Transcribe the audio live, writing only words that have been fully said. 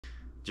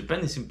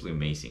Japan is simply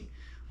amazing.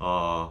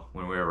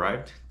 When we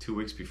arrived 2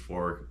 weeks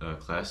before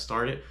class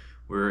started,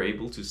 we were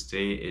able to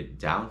stay at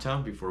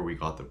downtown before we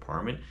got the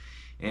apartment,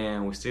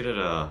 and we stayed at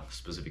a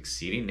specific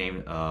city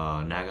named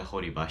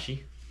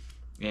Nagahoribashi.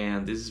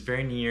 And this is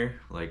very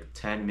near, like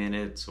 10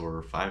 minutes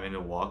or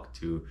 5-minute walk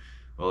to,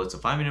 well, it's a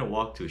 5-minute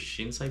walk to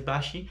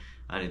Shinsaibashi,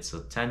 and it's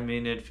a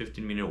 10-minute,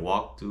 15-minute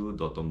walk to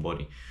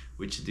Dotonbori,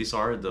 which these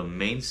are the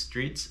main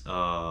streets,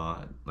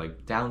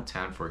 like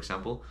downtown, for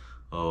example,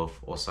 of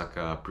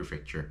Osaka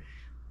Prefecture.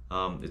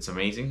 It's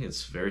amazing,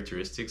 it's very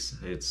touristic,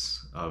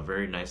 it's a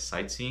very nice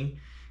sightseeing,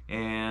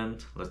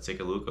 and let's take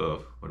a look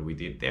of what we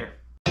did there.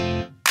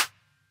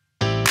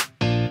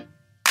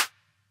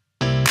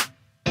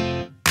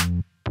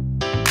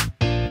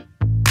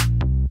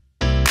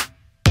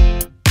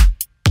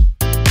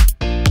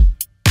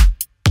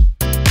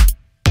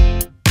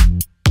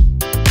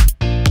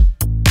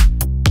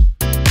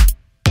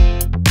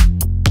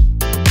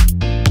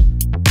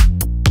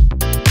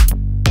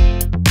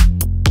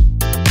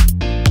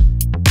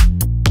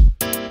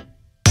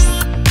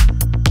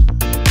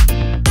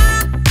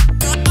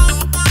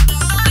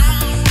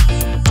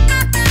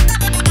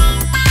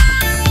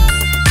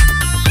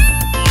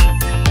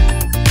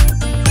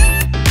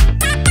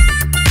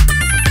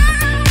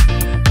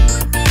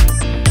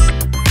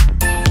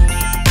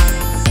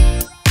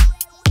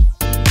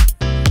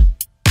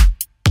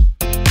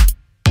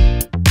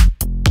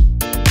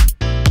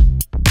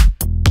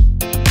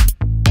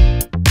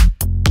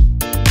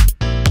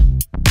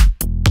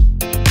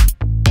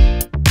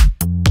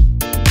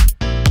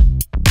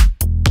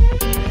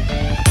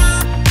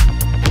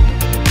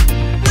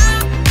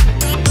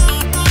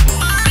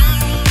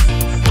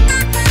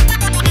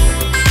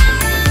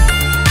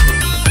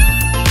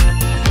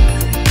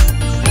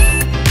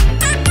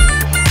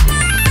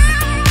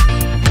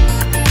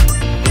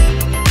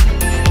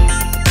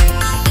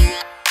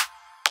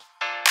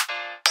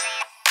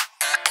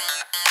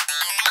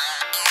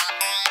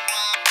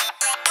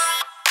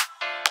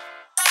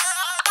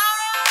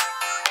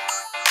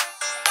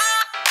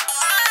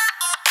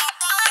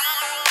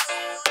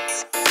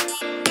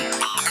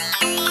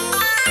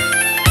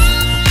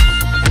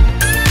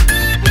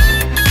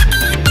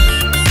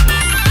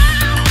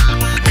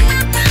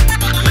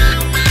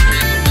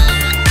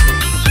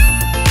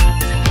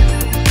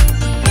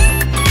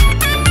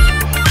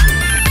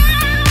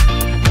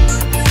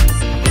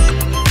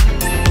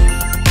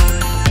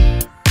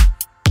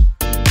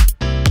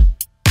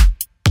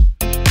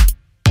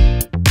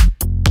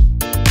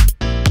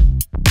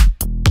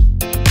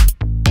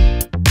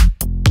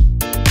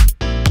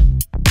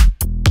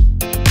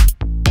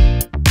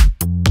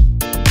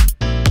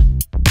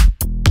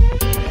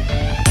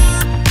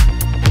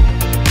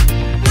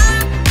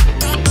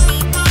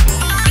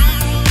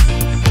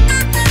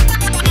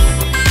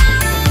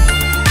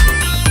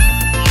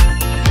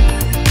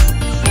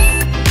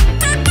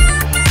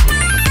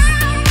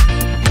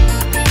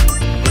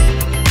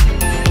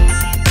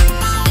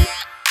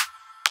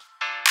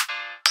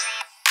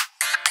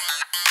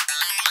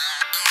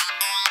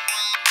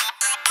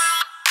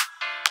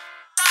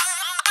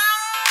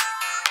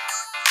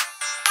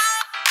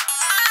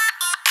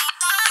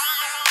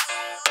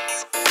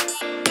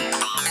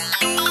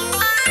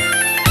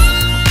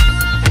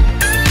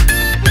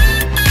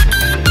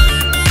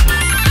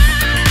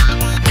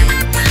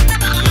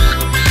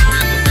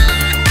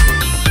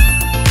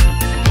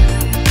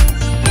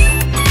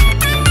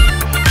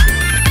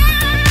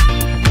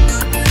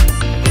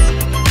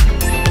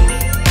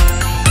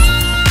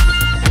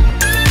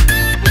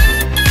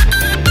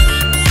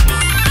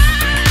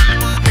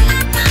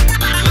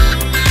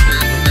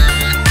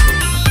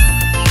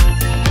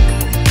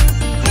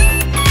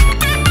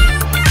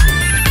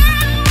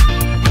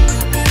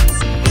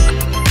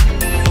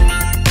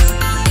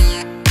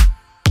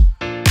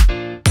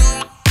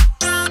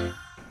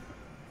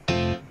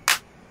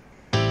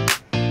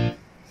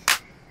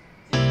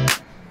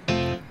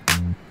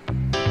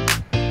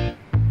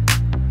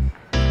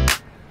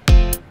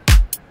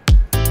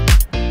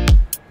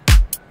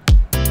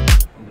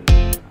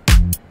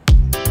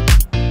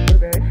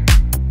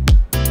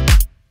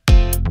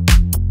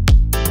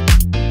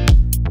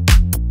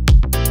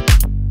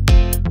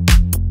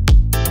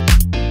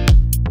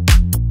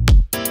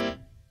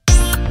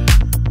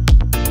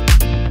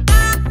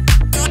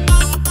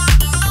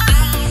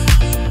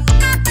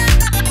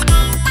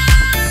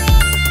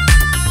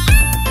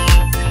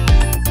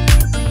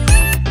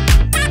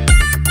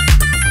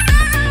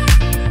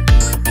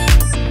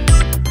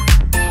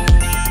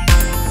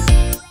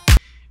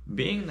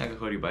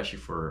 Nagahoribashi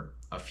for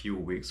a few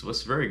weeks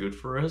was very good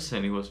for us,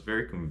 and it was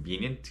very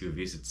convenient to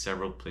visit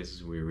several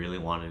places we really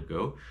wanted to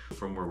go.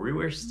 From where we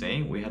were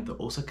staying, we had the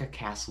Osaka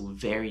Castle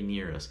very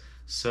near us,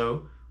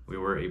 so we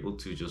were able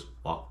to just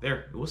walk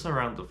there. It was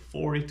around a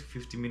 40 to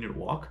 50 minute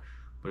walk,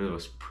 but it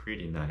was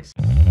pretty nice.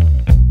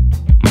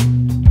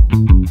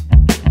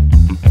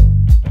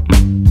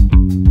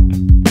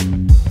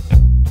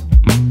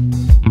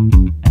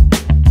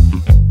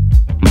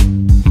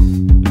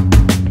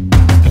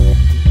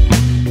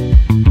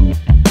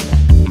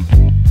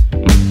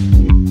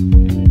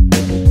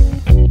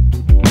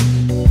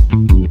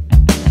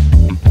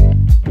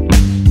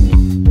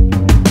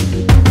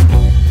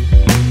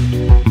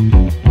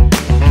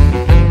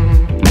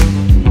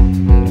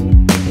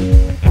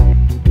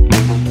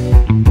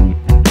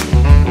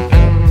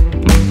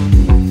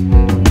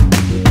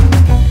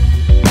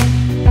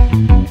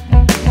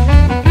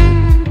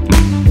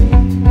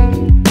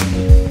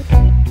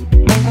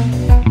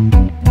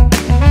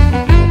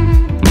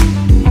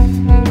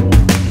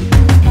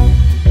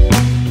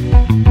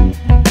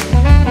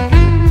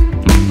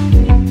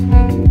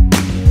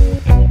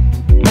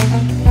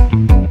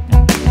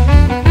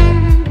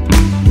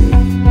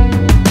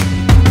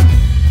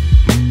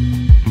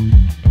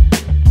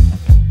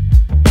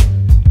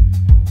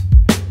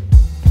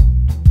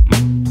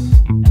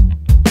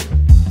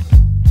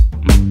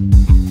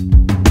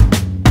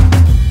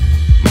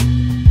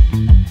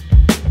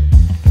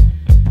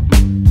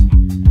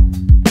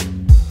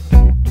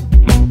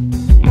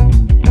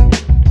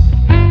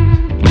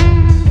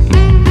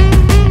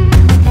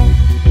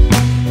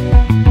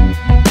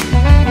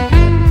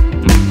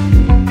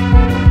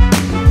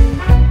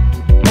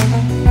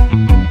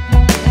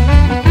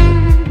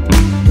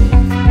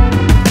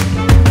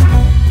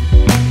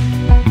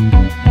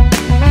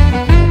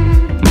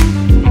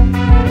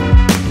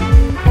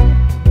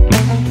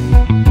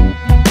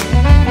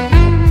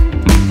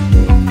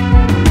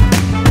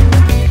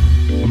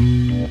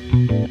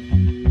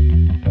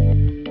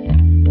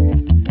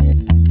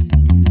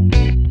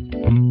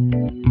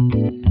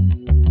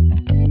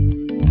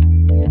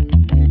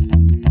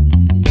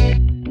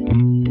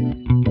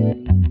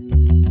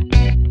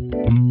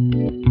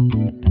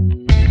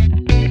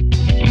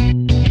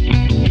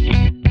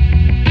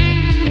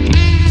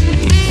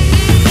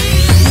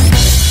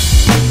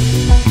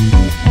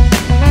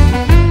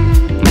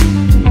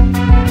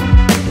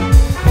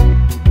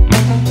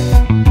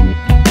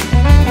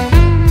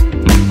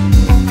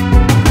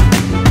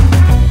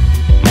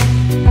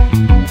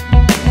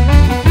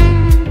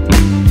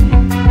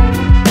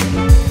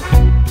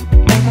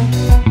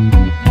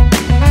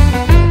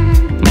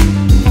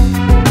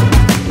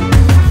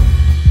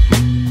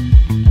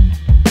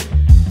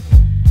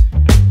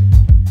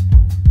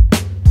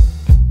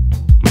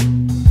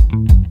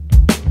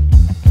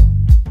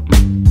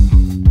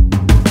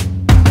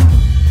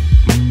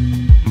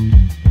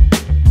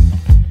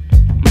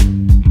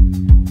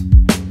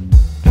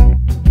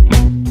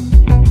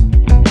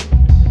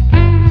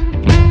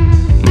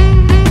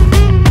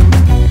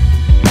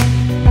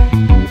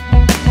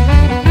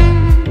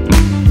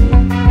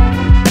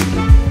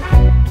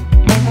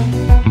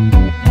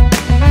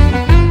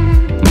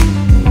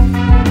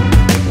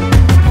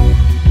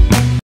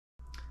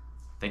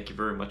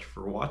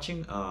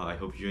 watching. I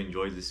hope you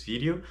enjoyed this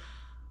video.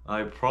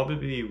 I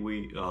probably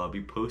will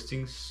be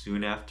posting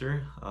soon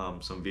after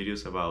some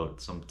videos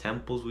about some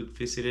temples we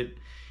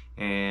visited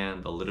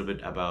and a little bit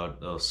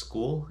about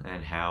school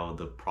and how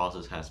the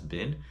process has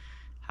been,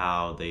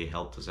 how they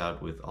helped us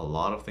out with a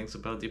lot of things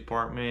about the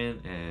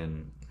apartment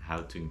and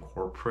how to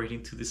incorporate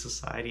into the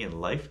society and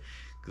life,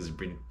 because it's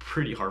been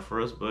pretty hard for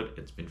us, but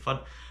it's been fun.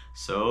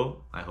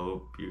 So I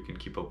hope you can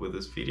keep up with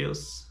these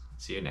videos.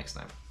 See you next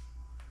time.